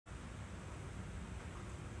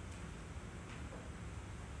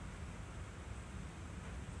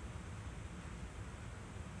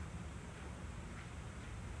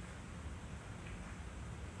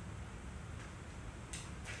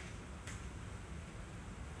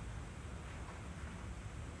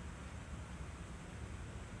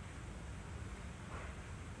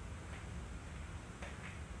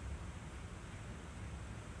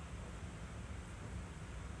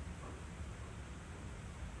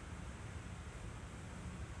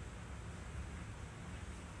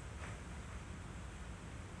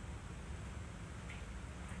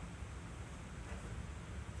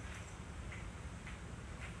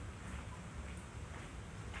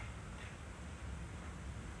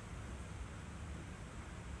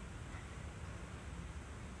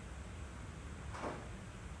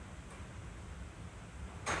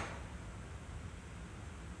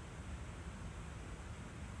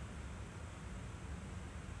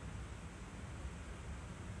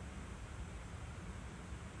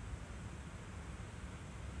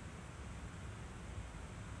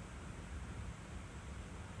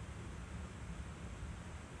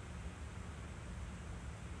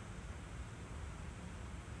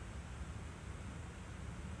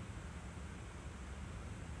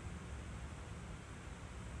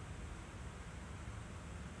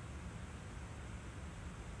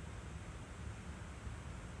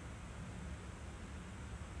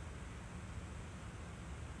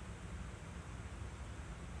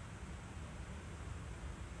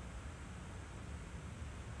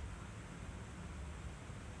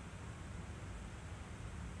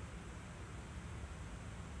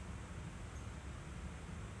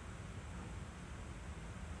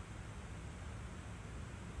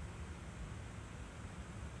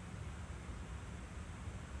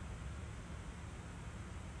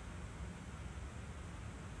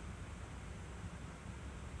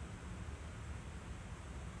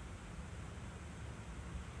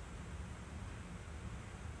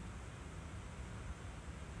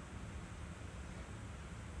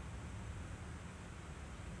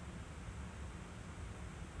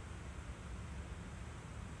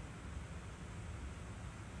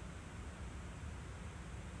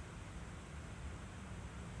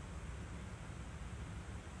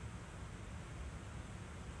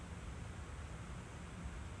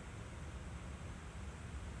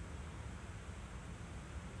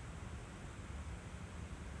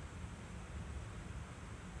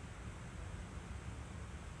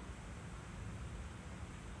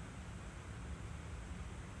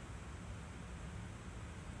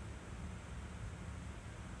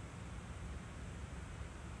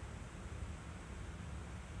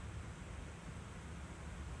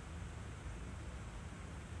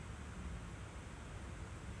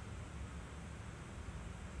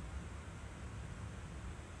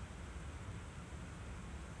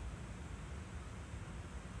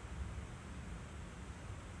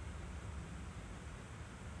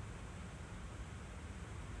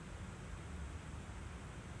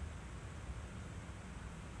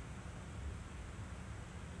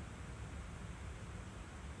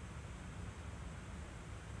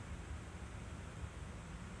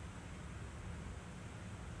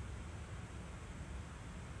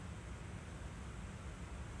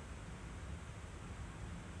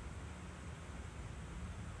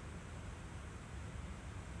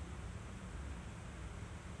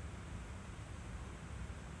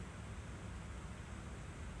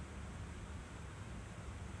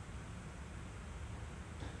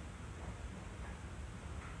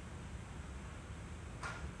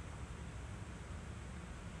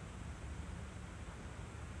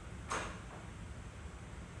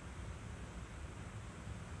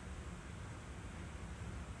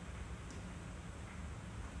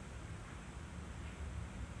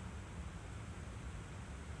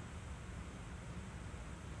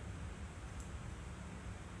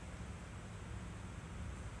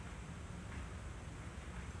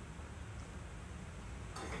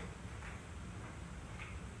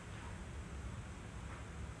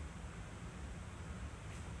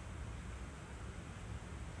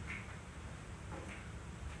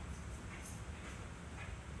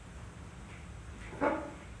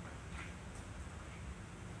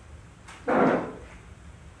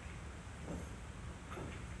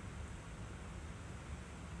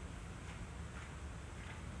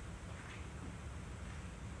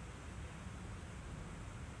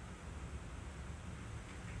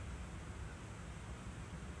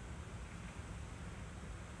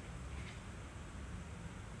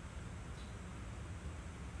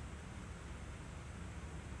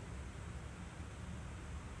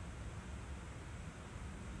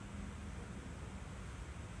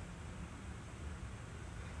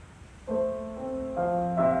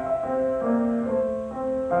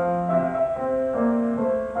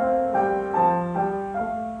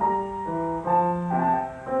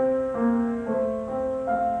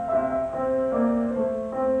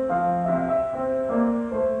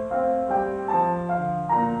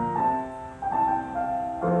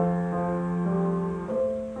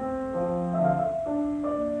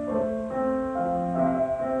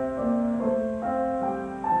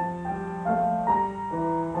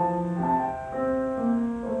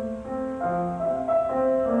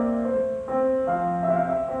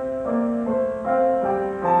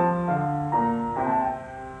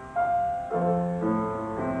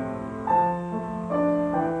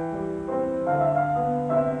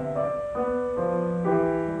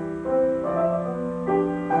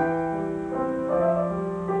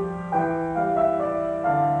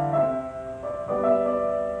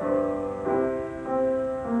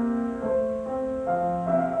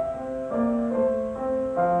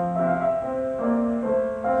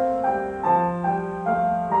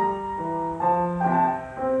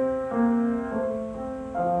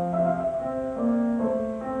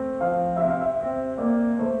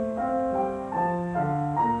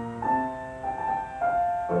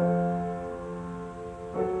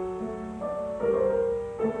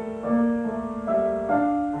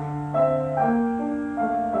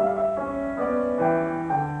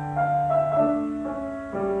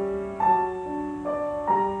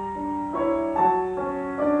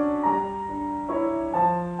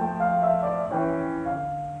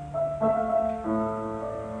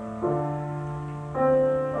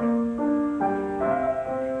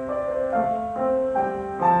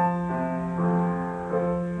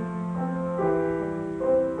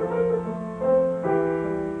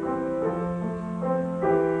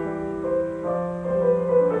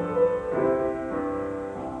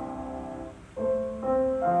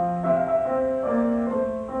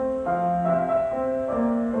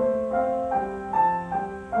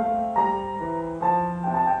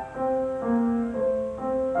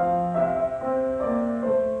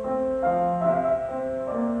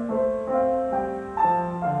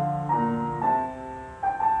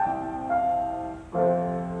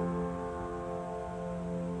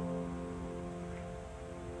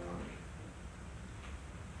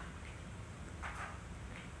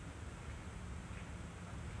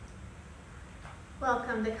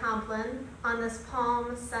Welcome to Compline on this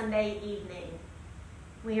Palm Sunday evening.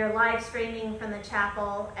 We are live streaming from the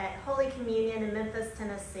chapel at Holy Communion in Memphis,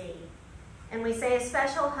 Tennessee. And we say a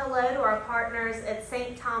special hello to our partners at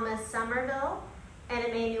St. Thomas Somerville and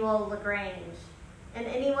Emmanuel LaGrange, and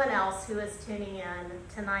anyone else who is tuning in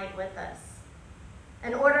tonight with us.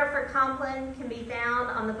 An order for Compline can be found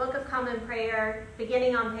on the Book of Common Prayer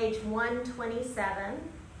beginning on page 127,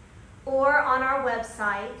 or on our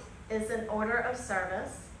website is an order of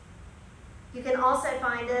service. You can also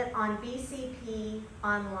find it on BCP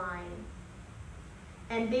online.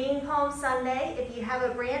 And being Palm Sunday, if you have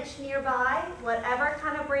a branch nearby, whatever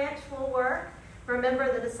kind of branch will work,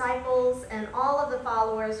 remember the disciples and all of the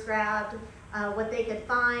followers grabbed what they could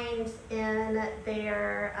find in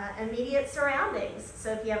their immediate surroundings.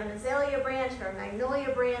 So if you have an azalea branch or a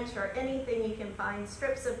magnolia branch or anything you can find,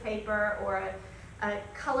 strips of paper or a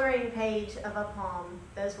coloring page of a palm,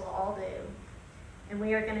 those will all do. And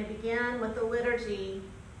we are going to begin with the liturgy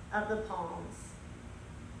of the palms.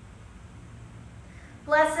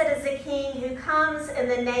 Blessed is the King who comes in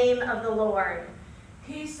the name of the Lord.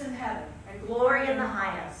 Peace in heaven and Glory in the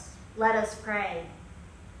highest. Let us pray.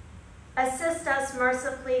 Assist us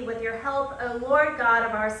mercifully with your help, O Lord God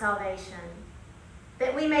of our salvation,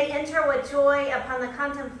 that we may enter with joy upon the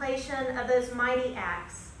contemplation of those mighty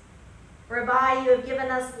acts, whereby you have given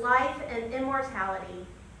us life and immortality.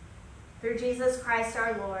 Through Jesus Christ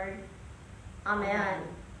our Lord. Amen.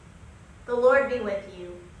 The Lord be with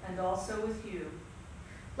you. And also with you.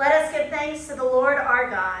 Let us give thanks to the Lord our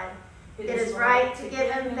God. It is right to give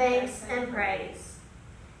him thanks and praise.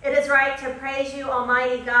 It is right to praise you,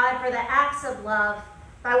 Almighty God, for the acts of love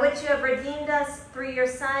by which you have redeemed us through your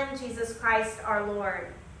Son, Jesus Christ our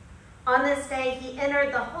Lord. On this day he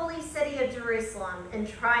entered the holy city of Jerusalem in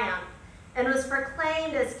triumph and was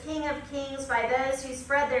proclaimed as King of Kings by those who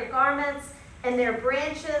spread their garments and their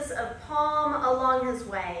branches of palm along his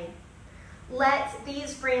way. Let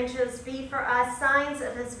these branches be for us signs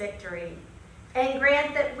of his victory, and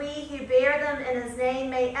grant that we who bear them in his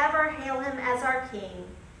name may ever hail him as our King,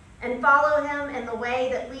 and follow him in the way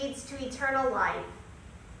that leads to eternal life,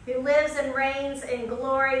 who lives and reigns in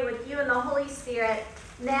glory with you in the Holy Spirit,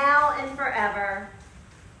 now and forever.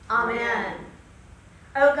 Amen.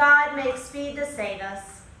 O God, make speed to save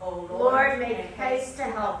us. O Lord, make haste to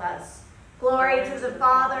help us. Glory to the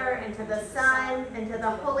Father, and to the Son, and to the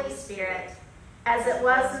Holy Spirit, as it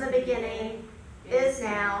was in the beginning, is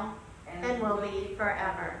now, and will be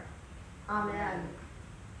forever. Amen.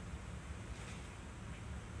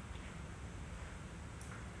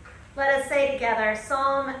 Let us say together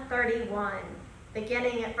Psalm 31,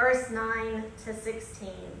 beginning at verse 9 to 16.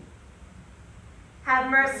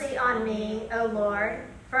 Have mercy on me, O Lord,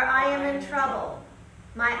 for I am in trouble.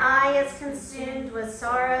 My eye is consumed with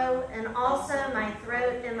sorrow, and also my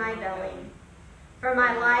throat and my belly. For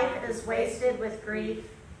my life is wasted with grief,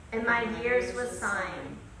 and my years with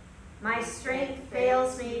sighing. My strength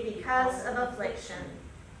fails me because of affliction,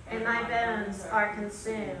 and my bones are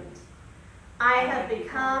consumed. I have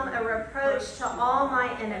become a reproach to all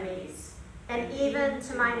my enemies, and even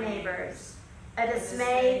to my neighbors, a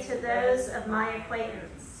dismay to those of my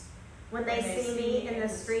acquaintance. When they see me in the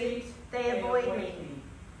street, they avoid me.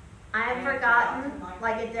 I am forgotten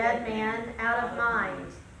like a dead man out of mind.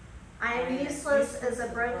 I am useless as a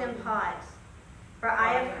broken pot, for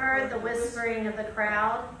I have heard the whispering of the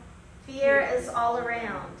crowd. Fear is all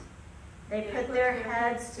around. They put their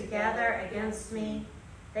heads together against me.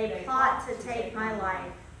 They plot to take my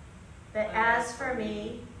life. But as for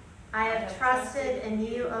me, I have trusted in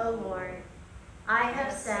you, O Lord. I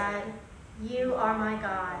have said, you are my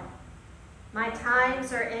God. My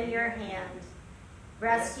times are in your hand.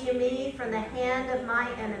 Rescue me from the hand of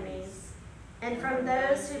my enemies and from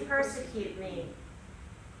those who persecute me.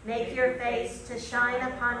 Make your face to shine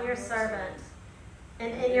upon your servant,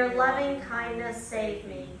 and in your loving kindness save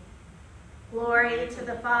me. Glory to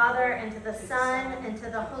the Father, and to the Son, and to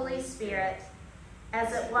the Holy Spirit,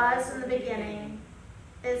 as it was in the beginning,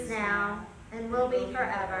 is now, and will be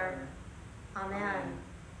forever. Amen.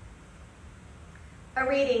 A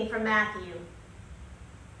reading from Matthew.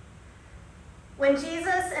 When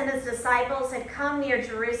Jesus and his disciples had come near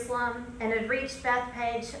Jerusalem and had reached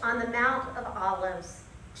Bethphage on the Mount of Olives,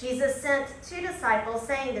 Jesus sent 2 disciples,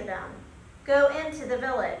 saying to them, Go into the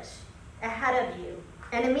village ahead of you,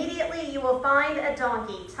 and immediately you will find a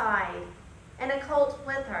donkey tied, and a colt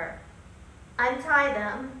with her. Untie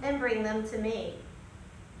them and bring them to me.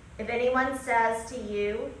 If anyone says to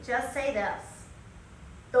you, just say this,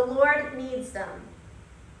 the Lord needs them,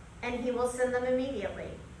 and he will send them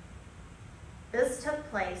immediately. This took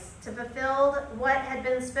place to fulfill what had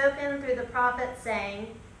been spoken through the prophet,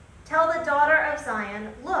 saying, "Tell the daughter of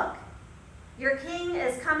Zion, look, your king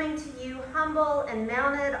is coming to you humble and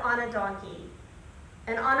mounted on a donkey,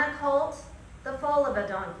 and on a colt, the foal of a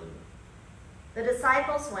donkey." The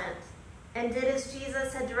disciples went and did as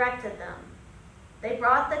Jesus had directed them. They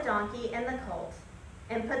brought the donkey and the colt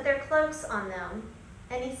and put their cloaks on them,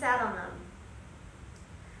 and he sat on them.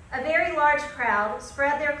 A very large crowd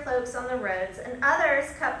spread their cloaks on the roads, and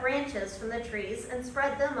others cut branches from the trees and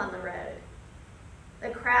spread them on the road. The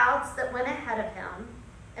crowds that went ahead of him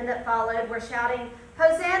and that followed were shouting,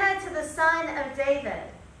 "Hosanna to the Son of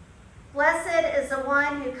David! Blessed is the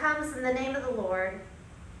one who comes in the name of the Lord!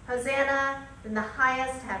 Hosanna in the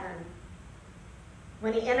highest heaven!"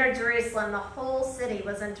 When he entered Jerusalem, the whole city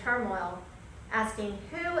was in turmoil, asking,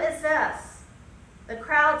 "Who is this?" The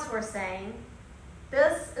crowds were saying,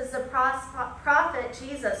 "This is the prophet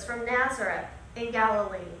Jesus from Nazareth in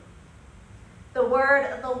Galilee." The word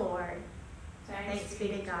of the Lord. Thanks be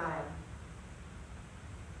to God.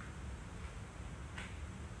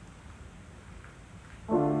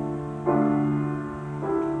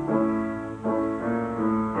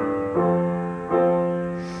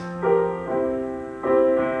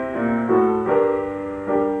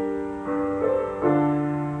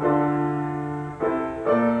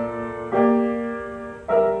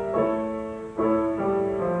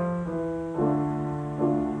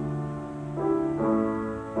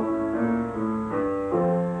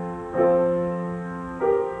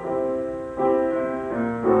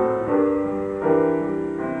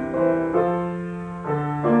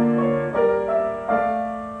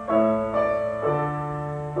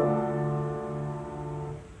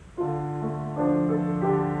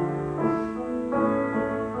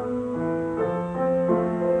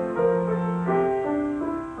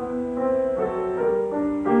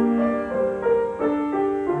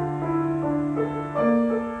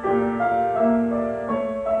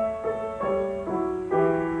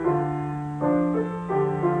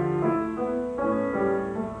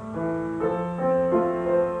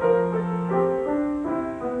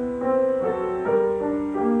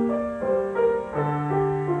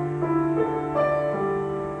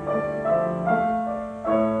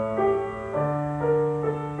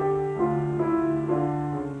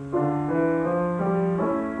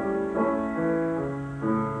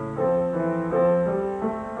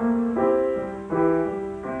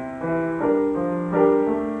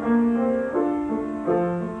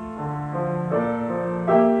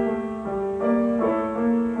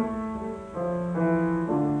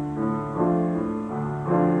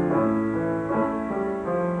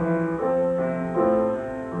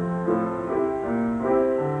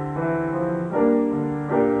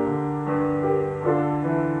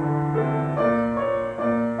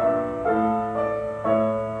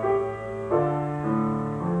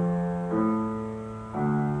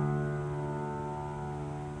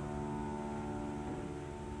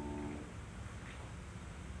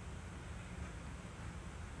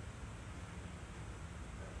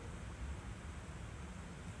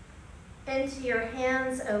 Into your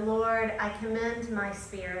hands, O Lord, I commend my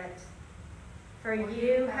spirit. For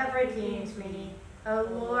you have redeemed me, O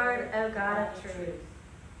Lord, O God of truth.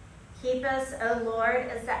 Keep us, O Lord,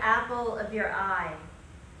 as the apple of your eye.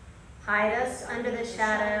 Hide us under the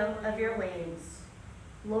shadow of your wings.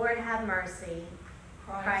 Lord, have mercy.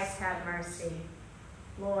 Christ, have mercy.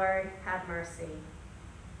 Lord, have mercy.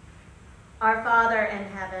 Our Father in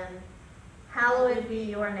heaven, hallowed be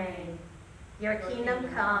your name. Your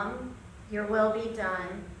kingdom come, your will be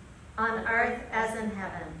done, on earth as in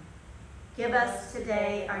heaven. Give us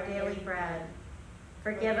today our daily bread.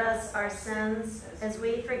 Forgive us our sins as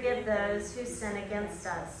we forgive those who sin against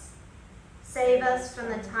us. Save us from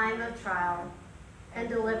the time of trial and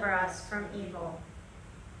deliver us from evil.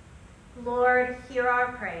 Lord, hear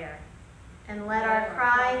our prayer and let our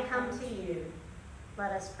cry come to you.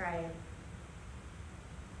 Let us pray.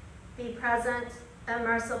 Be present, O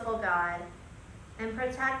merciful God, and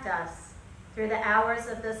protect us through the hours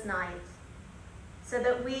of this night, so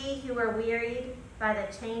that we who are wearied by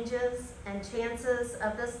the changes and chances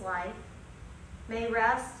of this life may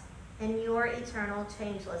rest in your eternal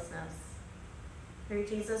changelessness. Through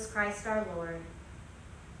Jesus Christ our Lord.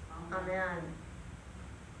 Amen.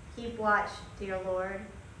 Keep watch, dear Lord,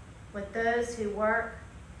 with those who work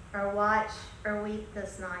or watch or weep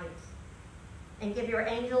this night, and give your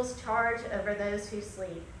angels charge over those who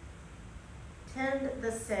sleep. Tend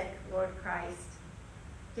the sick, Lord Christ.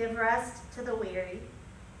 Give rest to the weary.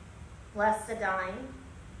 Bless the dying.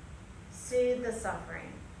 Soothe the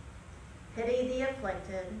suffering. Pity the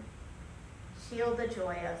afflicted. Shield the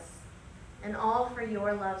joyous. and all for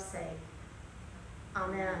your love's sake.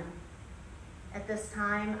 Amen. At this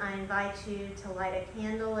time, I invite you to light a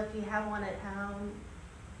candle if you have one at home,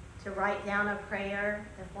 to write down a prayer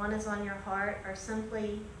if one is on your heart, or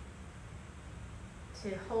simply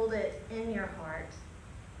to hold it in your heart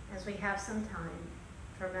as we have some time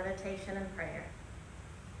for meditation and prayer.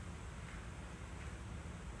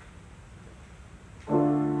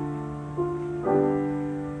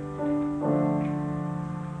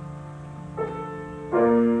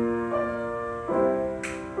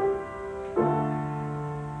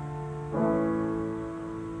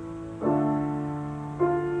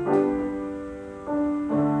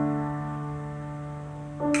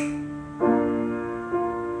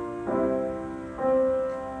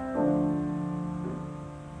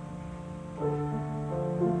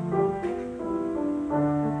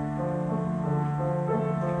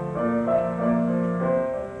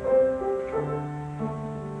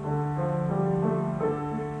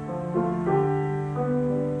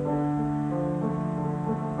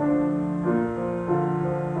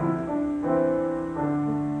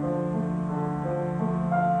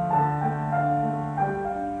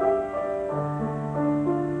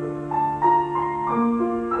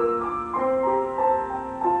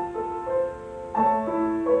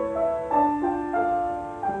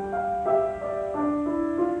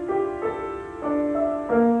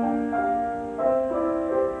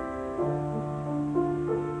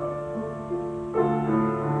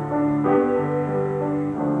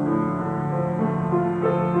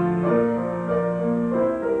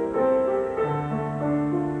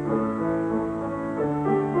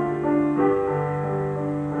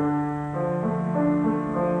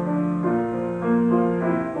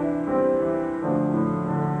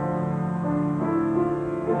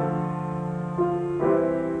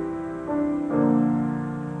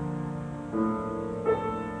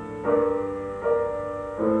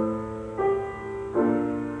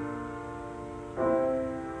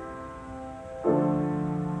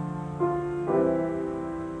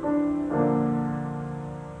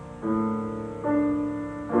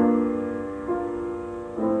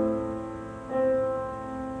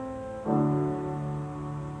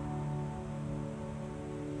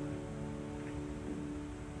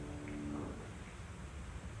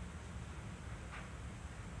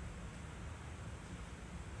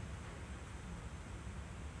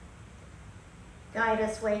 Guide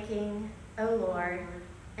us waking, O Lord,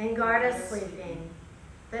 and guard us sleeping,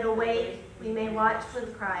 that awake we may watch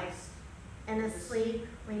with Christ, and asleep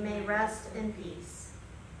we may rest in peace.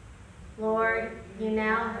 Lord, you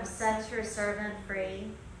now have set your servant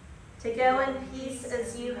free, to go in peace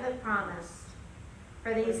as you have promised.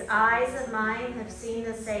 For these eyes of mine have seen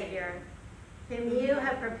the Savior, whom you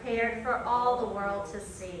have prepared for all the world to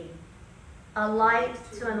see, a light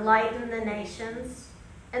to enlighten the nations,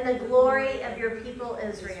 and the glory of your people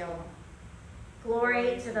Israel.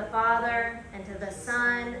 Glory to the Father, and to the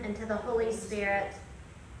Son, and to the Holy Spirit,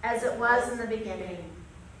 as it was in the beginning,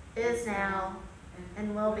 is now,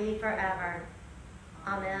 and will be forever.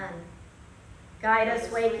 Amen. Guide us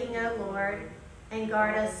waking, O Lord, and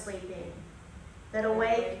guard us sleeping, that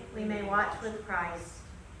awake we may watch with Christ,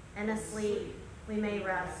 and asleep we may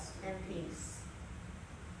rest in peace.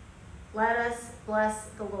 Let us bless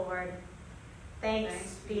the Lord.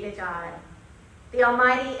 Thanks be to God, the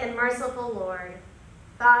Almighty and merciful Lord,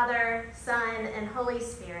 Father, Son, and Holy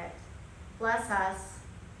Spirit. Bless us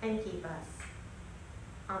and keep us.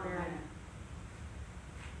 Amen.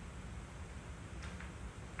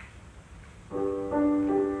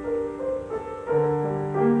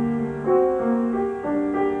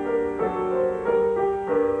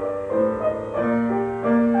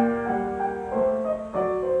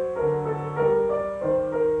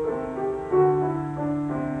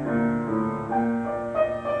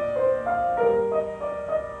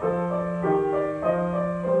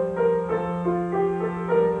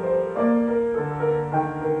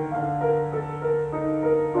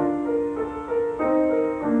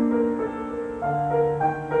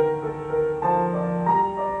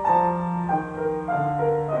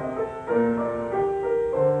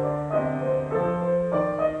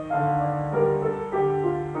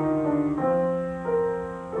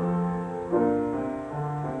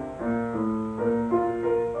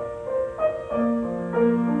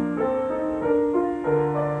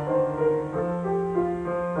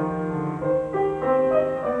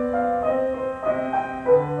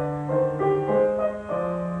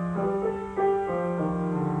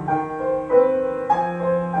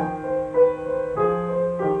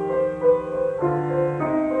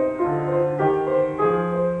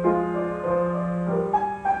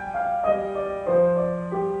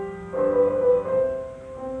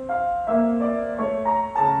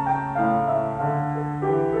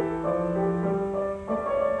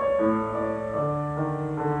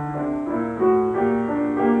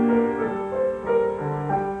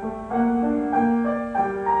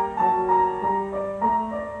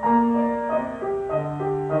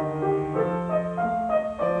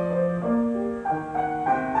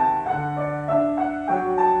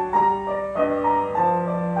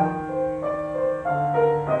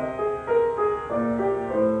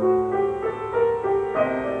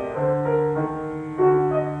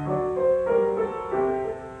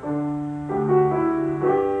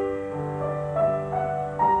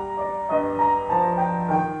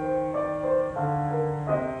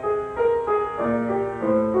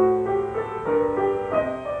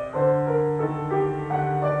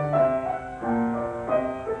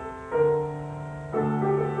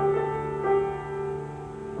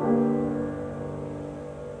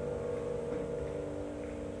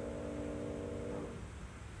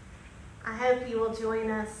 hope you will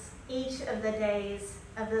join us each of the days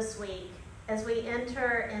of this week as we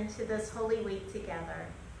enter into this Holy Week together.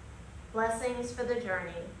 Blessings for the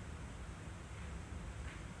journey.